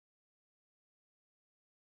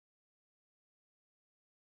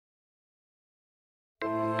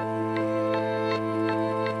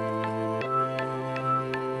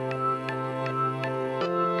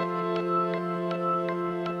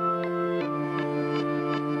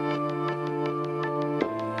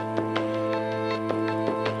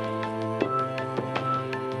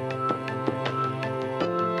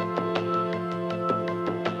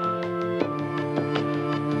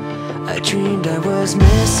dreamed I was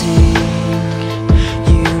missing.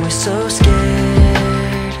 You were so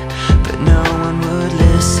scared, but no one would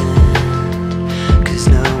listen, 'cause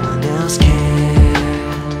no one else cared.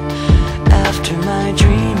 After my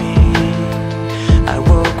dreaming, I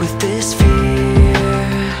woke with this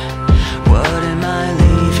fear. What am I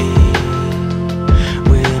leaving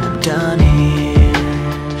when I'm done here?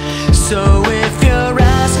 So if you're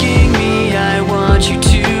asking me, I want you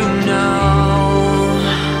to know,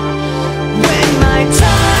 when my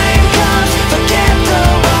time comes, forget the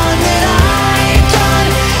wrong that I've done.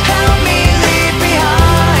 Help me leave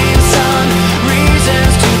behind some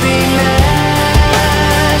reasons to be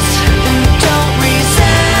missed. And don't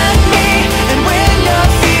resent me, and when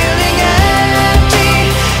you're feeling empty,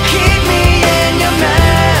 keep me in your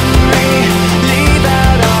memory. Leave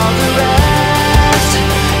out all the rest.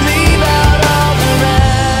 Leave out all the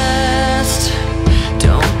rest.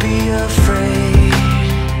 Don't be afraid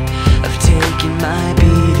of taking my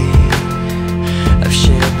beating, of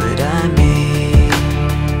shit that I made.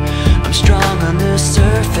 I'm strong on the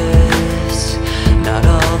surface, not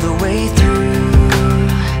all the way through.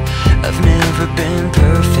 I've never been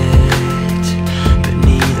perfect, but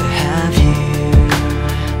neither have you.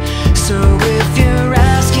 So if you're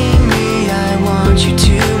asking me, I want you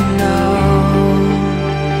to know,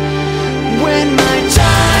 when my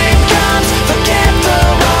time comes, forget the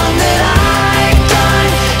wrong that I've done.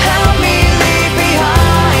 Help me leave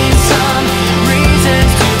behind some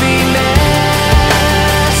reasons to be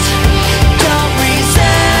missed. Don't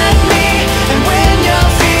resent me, and when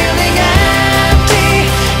you're feeling empty,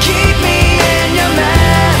 keep me in your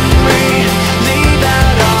memory. Leave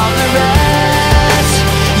out all the rest.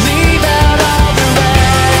 Leave out all the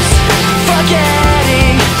rest.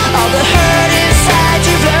 Forgetting all the hurt inside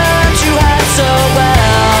you've learned you had so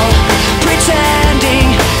well. Pretending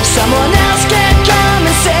someone else can come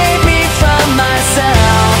and save me from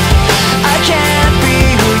myself. I can't be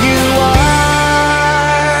who you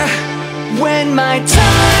are. When my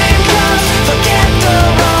time comes, forget the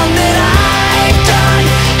wrong that I've done.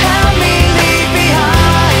 Help me leave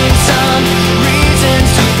behind some reasons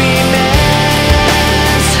to be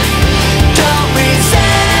missed. Don't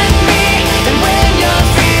resent me, and when you're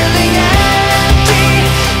feeling empty,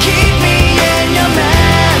 keep me in your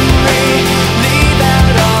memory. Leave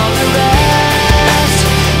out all the rest.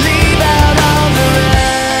 Leave out all the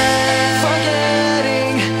rest.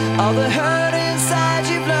 Forgetting all the hurt inside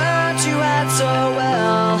you've learned you had so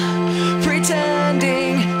well.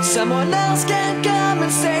 Pretending someone else can come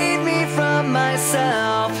and save me from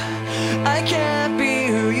myself. I can't be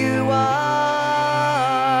who you are.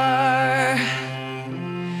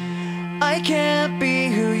 I can't be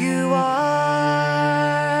who you are.